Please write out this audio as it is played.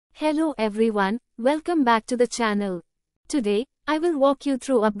Hello everyone, welcome back to the channel. Today, I will walk you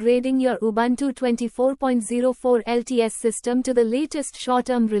through upgrading your Ubuntu 24.04 LTS system to the latest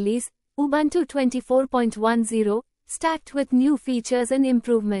short-term release, Ubuntu 24.10, stacked with new features and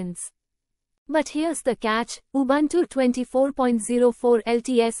improvements. But here's the catch, Ubuntu 24.04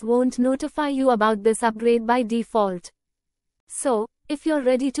 LTS won't notify you about this upgrade by default. So, if you're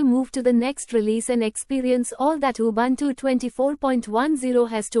ready to move to the next release and experience all that Ubuntu 24.10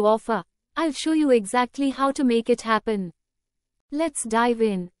 has to offer, I'll show you exactly how to make it happen. Let's dive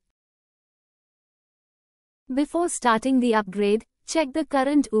in. Before starting the upgrade, check the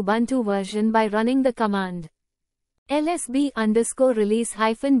current Ubuntu version by running the command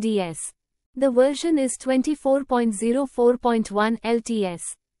lsb_release-ds. The version is 24.04.1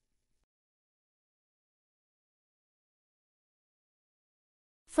 LTS.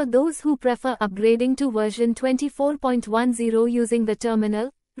 For those who prefer upgrading to version 24.10 using the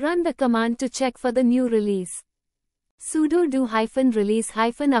terminal, run the command to check for the new release. Sudo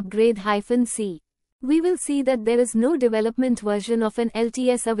do-release-upgrade-c. We will see that there is no development version of an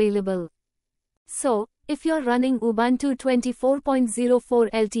LTS available. So, if you're running Ubuntu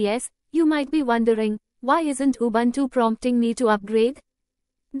 24.04 LTS, you might be wondering, why isn't Ubuntu prompting me to upgrade?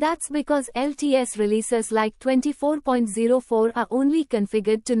 That's because LTS releases like 24.04 are only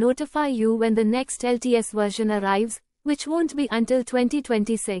configured to notify you when the next LTS version arrives, which won't be until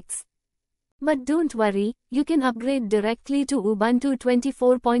 2026. But don't worry, you can upgrade directly to Ubuntu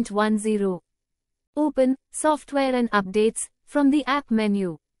 24.10. Open Software and Updates from the App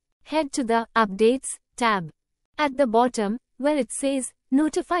menu. Head to the Updates tab. At the bottom, where it says,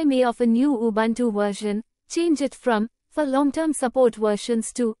 Notify me of a new Ubuntu version, change it from for long-term support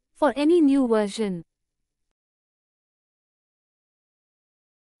versions to for any new version.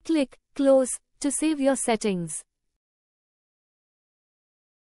 Click Close to save your settings.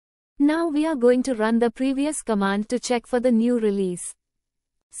 Now we are going to run the previous command to check for the new release.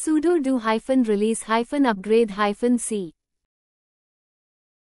 Sudo do-release-upgrade-c.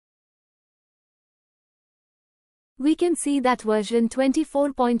 We can see that version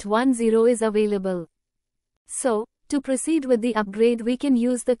 24.10 is available. So, to proceed with the upgrade we can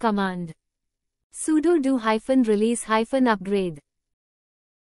use the command sudo do-release-upgrade.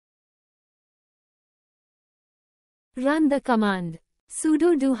 Run the command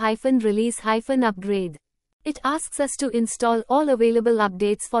sudo do-release-upgrade. It asks us to install all available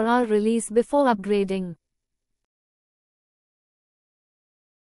updates for our release before upgrading.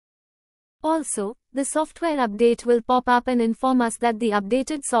 Also, the software update will pop up and inform us that the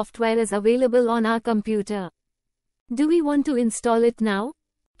updated software is available on our computer. Do we want to install it now?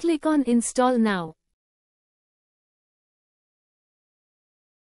 Click on Install Now.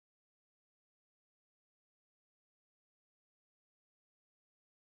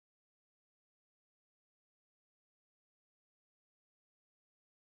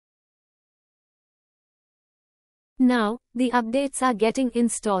 Now, the updates are getting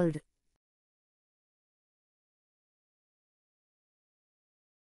installed.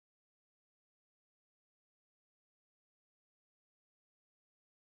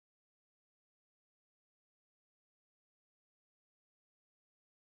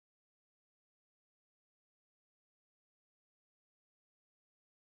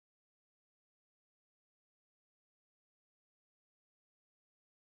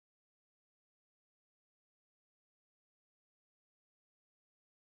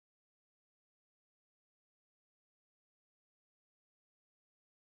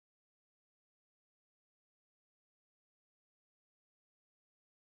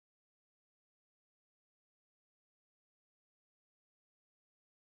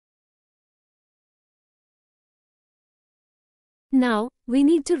 Now, we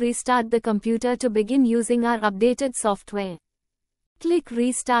need to restart the computer to begin using our updated software. Click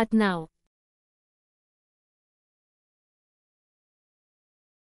Restart Now.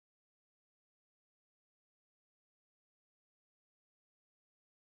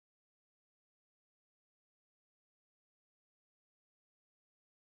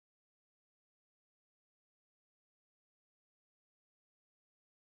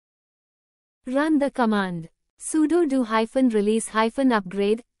 Run the command sudo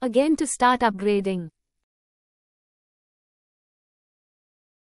do-release-upgrade, again to start upgrading.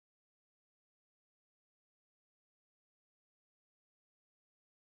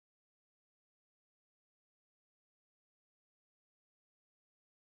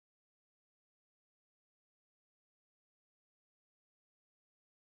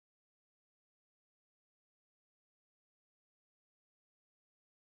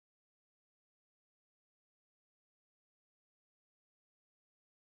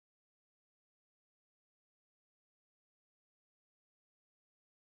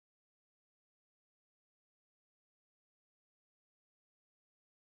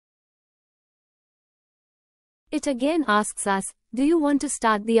 It again asks us, do you want to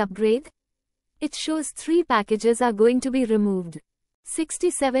start the upgrade? It shows 3 packages are going to be removed.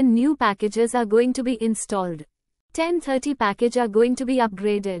 67 new packages are going to be installed. 1030 package are going to be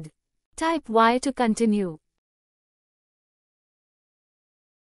upgraded. Type Y to continue.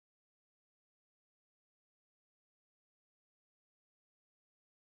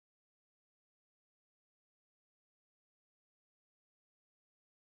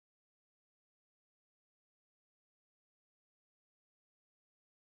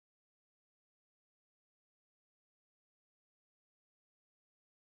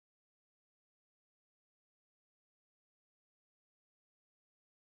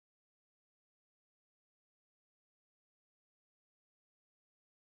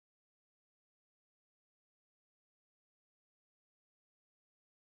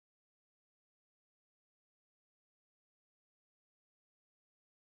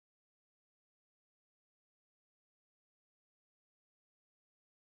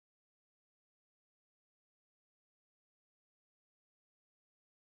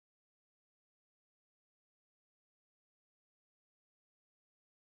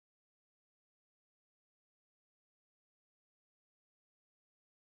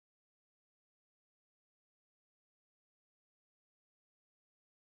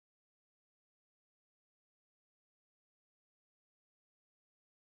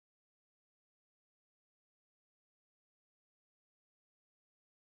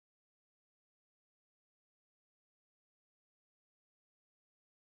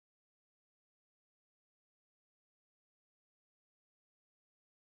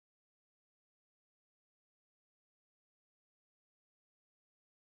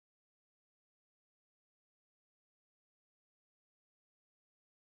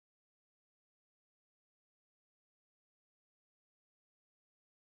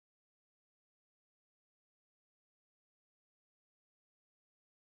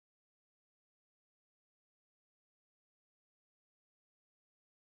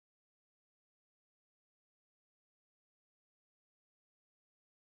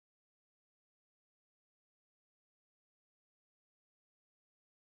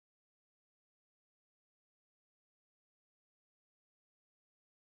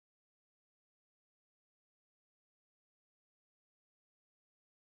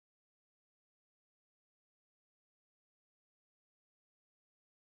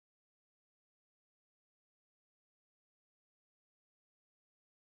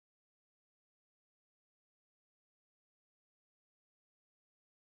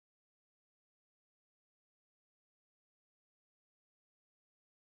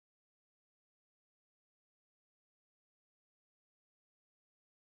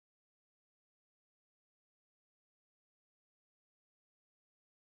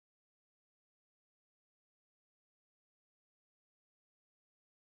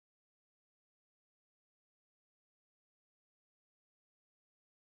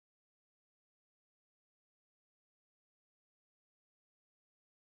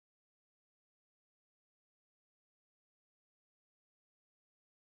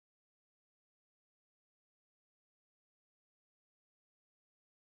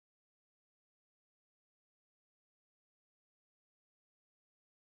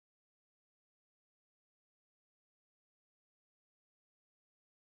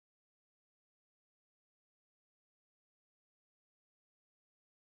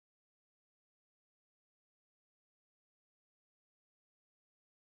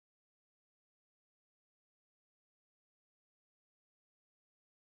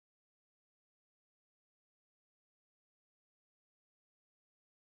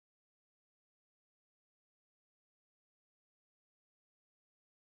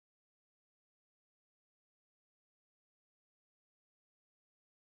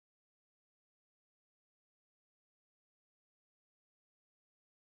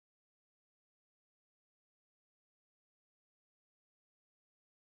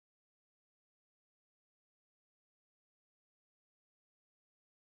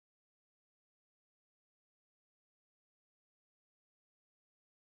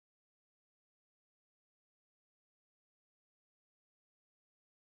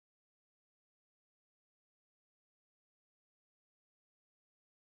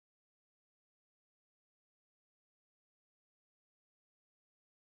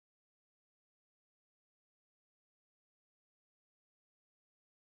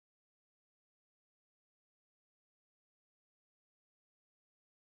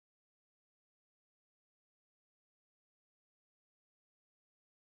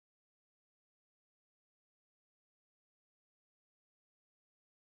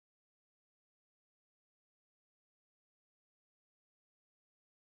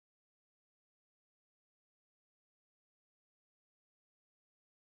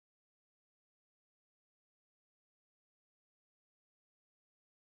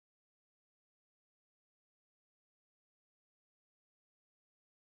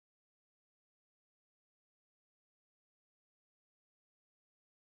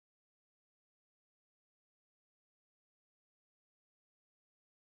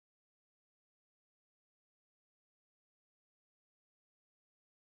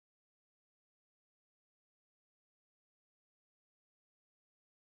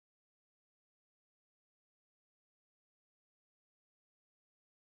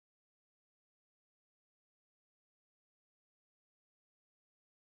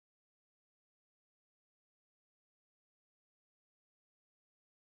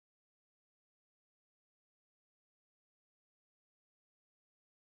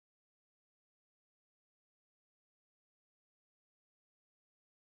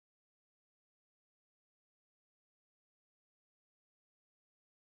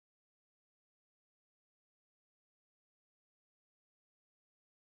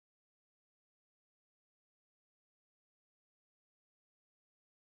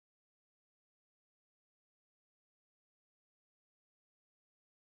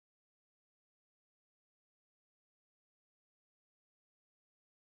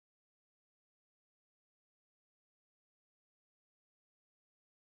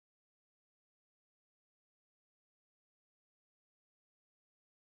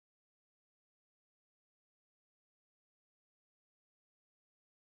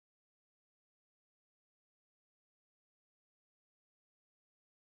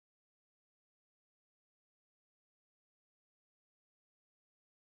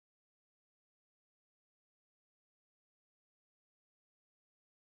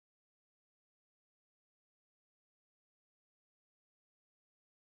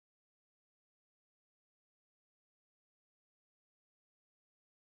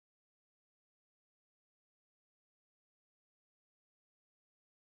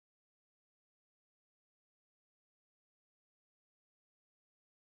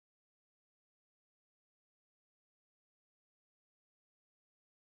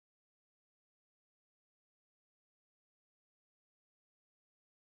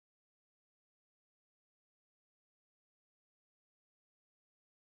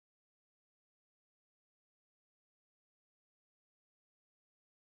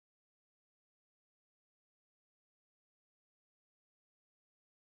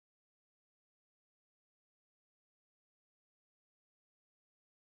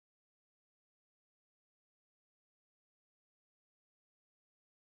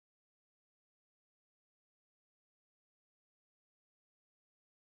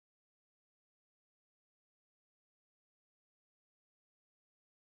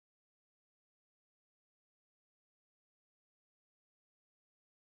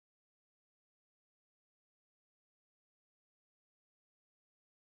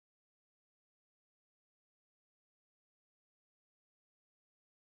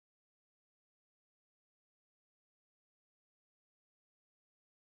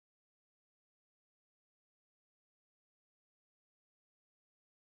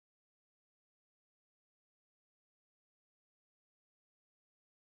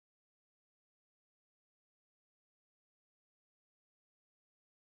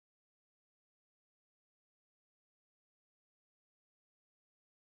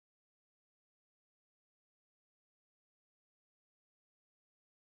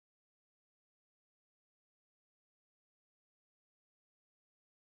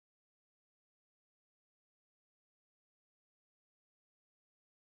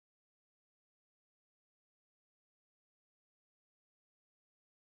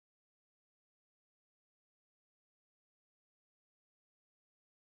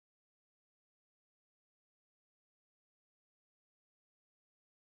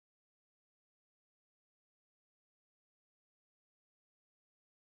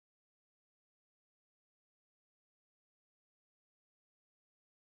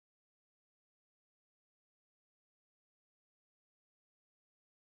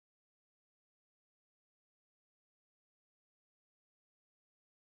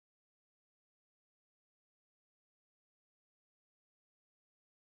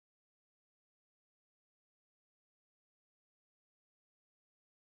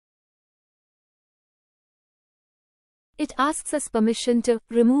 It asks us permission to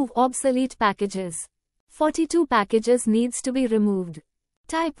remove obsolete packages. 42 packages needs to be removed.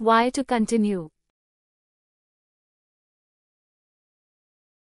 Type Y to continue.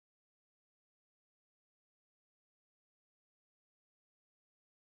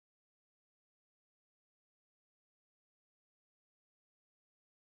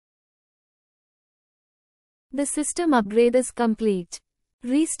 The system upgrade is complete.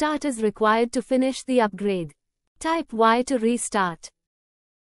 Restart is required to finish the upgrade. Type Y to restart.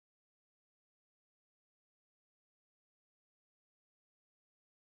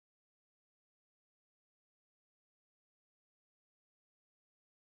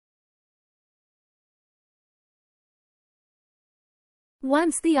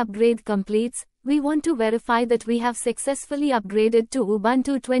 Once the upgrade completes, we want to verify that we have successfully upgraded to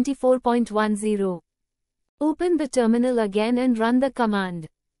Ubuntu 24.10. Open the terminal again and run the command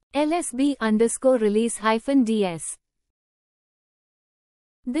lsb_release-ds.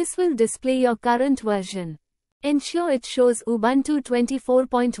 This will display your current version. Ensure it shows Ubuntu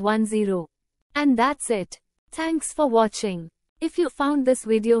 24.10. And that's it. Thanks for watching. If you found this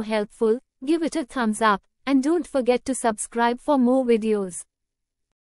video helpful, give it a thumbs up, and don't forget to subscribe for more videos.